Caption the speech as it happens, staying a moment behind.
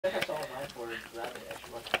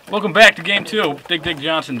Welcome back to game 2. Dick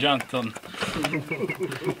Johnson, Tilton.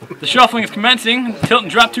 The shuffling is commencing. Tilton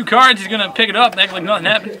dropped 2 cards. He's going to pick it up and act like nothing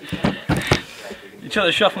happened. Each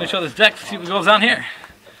other shuffling each other's decks. See what goes on here.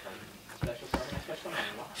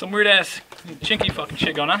 Some weird ass chinky fucking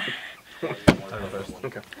shit going on.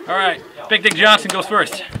 Okay. Alright, Big Dick Johnson goes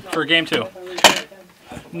first for game 2.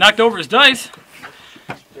 Knocked over his dice.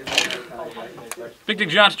 Big Dick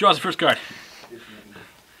Johnson draws the first card.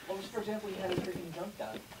 Well, just for example, you had a freaking junk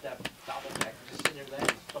that gobble pack just sitting there, then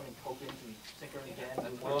something tokens and synchrony again.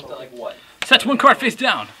 And like what? Sets 1 card face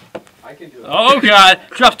down. I can do it. Oh god,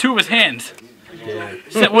 drops 2 of his hands. Yeah.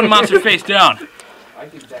 Set 1 monster face down. I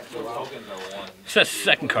think that's the tokens are one. Sets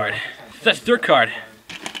 2nd card. Sets 3rd card.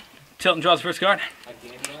 Tilton draws the first card.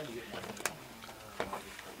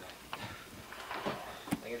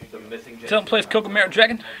 Tilton plays Cocomero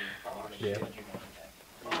Dragon. Yeah.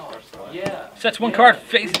 Yeah. Sets 1 card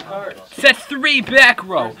face. Sets 3 back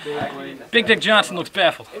row. Big Dick Johnson looks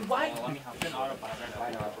baffled.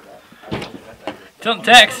 Tilton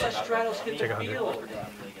tags. Take 100.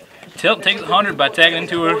 Tilton takes 100 by tagging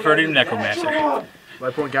into a Infernity Necromancer. My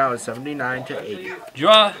point count is 79 to 80.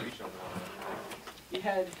 Draw. He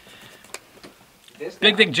had this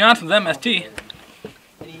Big Dick Johnson with MST.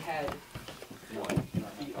 and he had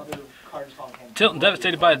the other cards falling hand. Tilton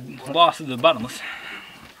devastated by loss of the bottomless.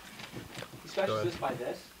 He scratches this by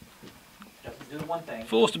this. Just do the one thing.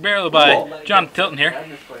 Fools to Barrel by John Tilton here.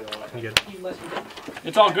 You good? He lets me go.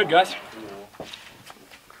 It's all good, guys.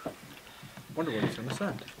 Wonder what he's gonna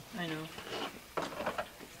send. I know. Time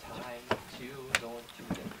to go into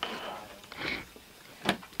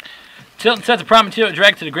the Tilton sets a Prometeo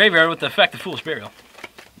drag to the graveyard with the effect of Foolish Burial.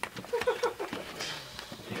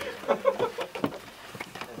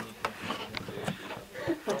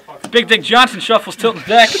 Big Dick Johnson shuffles Tilton's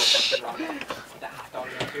deck.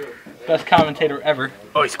 Best commentator ever.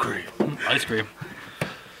 Ice cream. Ice cream.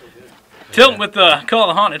 Tilton with the Call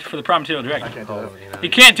of the Haunted for the Prometeo Dragon. He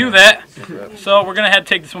can't do that, so we're going to have to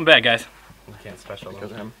take this one back, guys. You can't special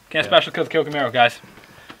because of him. Can't special because of Cocomero, guys.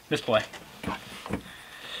 Misplay.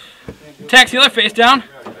 Attacks the other face down.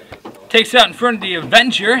 Takes out Infernity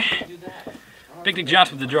Avenger. Big Dick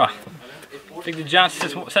Johnson with the draw. Big Dick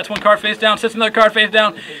Johnson sets 1 card face down, sets another card face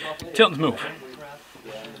down. Tilton's move.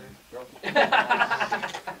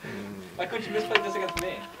 Why couldn't you misplay this against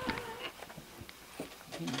me?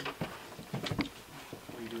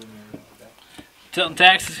 Tilton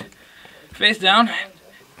attacks face down.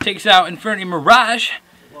 Takes out Infernity Mirage.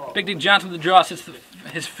 Big Dick Johnson with the draw sets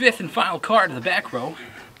his 5th and final card to the back row.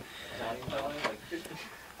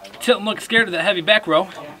 Tilton looks scared of that heavy back row.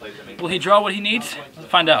 Will he draw what he needs? Let's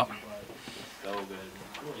find out.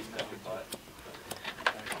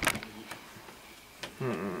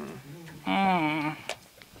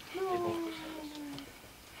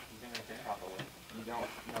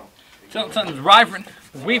 Tilton's Weavering,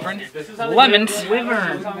 Lemons.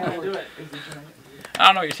 Wyvern. I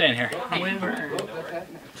don't know what you're saying here. Wyvern.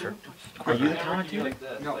 Are you the commentator?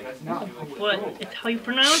 What? It's how you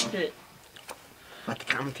pronounced it. Let the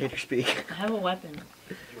commentator speak. I have a weapon.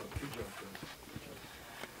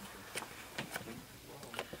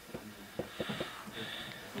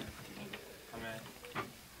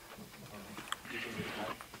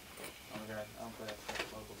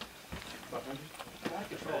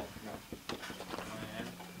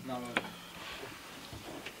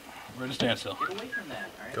 We're at a standstill. Get away from that,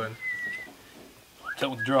 alright? Go ahead.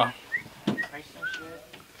 Tilton with the draw. Price no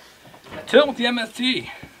shit. Tilton with the MST.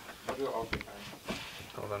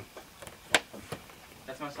 Hold on.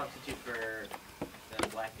 That's my substitute for the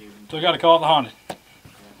black dude. So I got to call it the Haunted.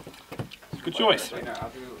 Good choice. Two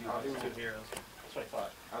heroes. That's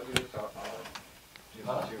what I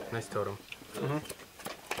thought. Nice totem.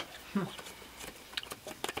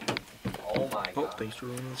 Oh my Oh, god. thanks for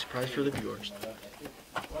ruining the surprise for the viewers.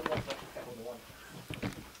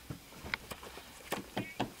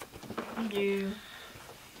 Thank you.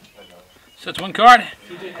 Sets 1 card.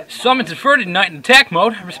 Summons Infernity Knight in attack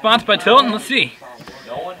mode. Response by Tilton. Let's see.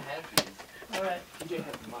 No one had these.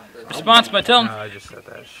 Alright. Response by Tilton. I just said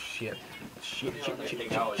that. Shit.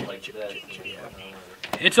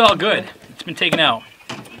 It's all good. It's been taken out.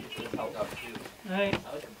 Alright.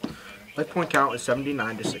 My point count is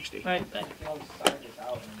 79 to 60. Alright, back.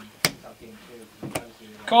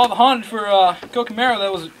 Call the Haunted for Cocomero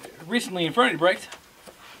that was recently Infernity Breaked.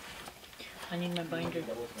 I need my binder.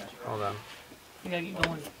 Hold on. We gotta get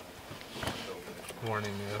going.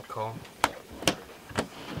 Warning me of call.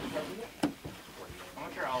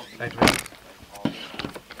 Activate.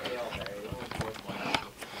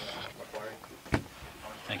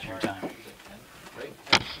 Thanks for your time.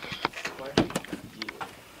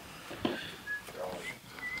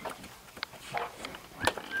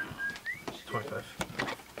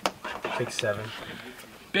 Take 7.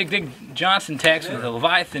 Big Dick Johnson attacks with a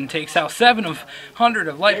Leviathan, takes out 700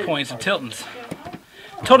 of life points of Tilton's.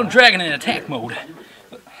 Totem Dragon in attack mode.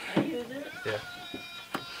 Yeah.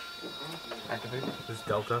 Activate. This is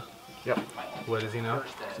Delta. Yep. What is he now?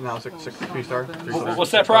 So now 3-star.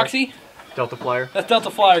 What's that proxy? Delta Flyer. That's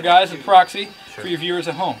Delta Flyer, guys. A proxy for your viewers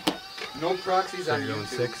at home. No proxies So on you're going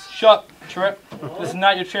YouTube. 6. Shut up, Trip. This is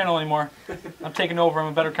not your channel anymore. I'm taking over. I'm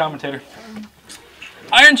a better commentator.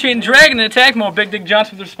 Iron Chain Dragon in attack mode. Big Dick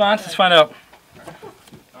Johnson with response. Let's find out.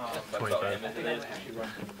 25.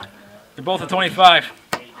 They're both at 25.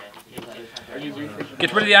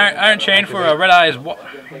 Get rid of the Iron Chain for Red Eyes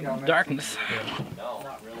Darkness. No,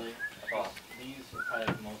 not really. These are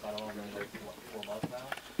probably the most I don't know, really like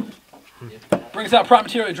 $4 now. Brings out Prop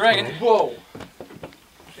Material Dragon. Whoa!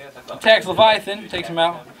 Attacks Leviathan. Takes him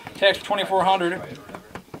out. Attacks for 2,400.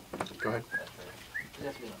 Go ahead.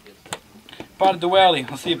 Bought a duality.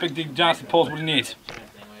 Let's see if Big Dick Johnson pulls what he needs.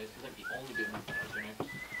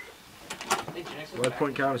 Life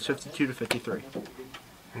point count is 52 to 53.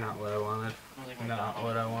 Not what I wanted. Not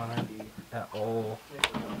what I wanted at all.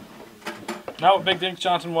 Not what Big Dick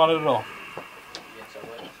Johnson wanted at all.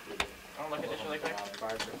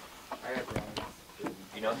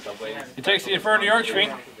 He takes the Infernity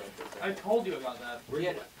Archfiend. I told you about that.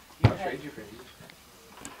 I'll trade you for these.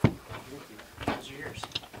 Those are yours.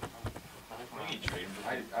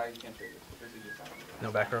 I can't trade it. This is just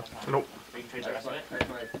No back row. Nope. We can trade the rest of it.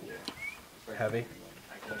 Heavy.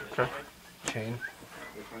 Sure. Chain.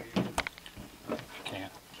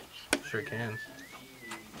 Can't. Sure can.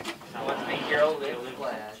 Now let's make Carol live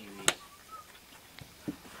glad.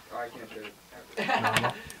 Oh, I can't trade it.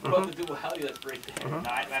 Normal. Well, the duality that's right there. Mhm. No,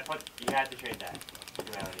 that's what you had to trade that.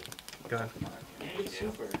 Duality. Go ahead. Yeah, you do.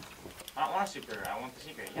 Super. I don't want a super. I want the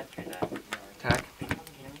secret. You have to trade that. Attack. Are you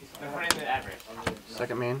fucking kidding me? I'm putting in the adverse.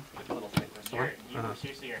 Second main.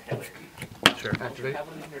 Seriously, you're Hitler. Sure. Activate.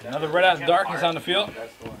 Another Red Eyes Darkness on the field.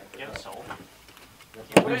 That's the one. You have a soul.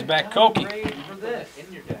 Brings back Koki. For this.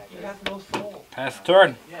 In your deck. You have no soul. Pass the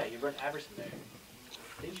turn. Yeah, you run Aberson there.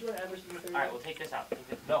 Didn't you run Aberson in the third? Alright, we'll take this out. Take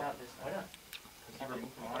this No. out. This Why not?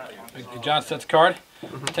 Big Dick Johnson sets a card.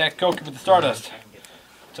 Attacks Koki with the Stardust.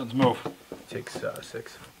 Tilton's move. Takes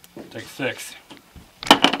 6. Takes 6.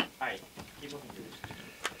 Alright, keep looking through this.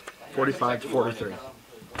 45 to 43.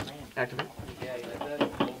 Activate. Yeah, you like that?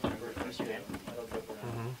 What's your name?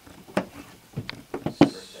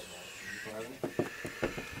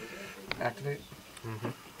 Activate. Mm-hmm.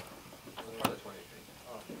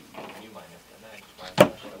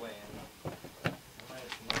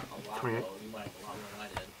 28.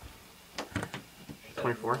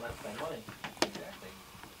 24.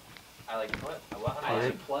 I like what?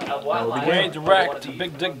 Alright. Way direct to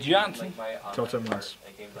Big Dick Johnson. Tilton wins.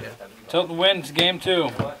 Tilton wins game 2.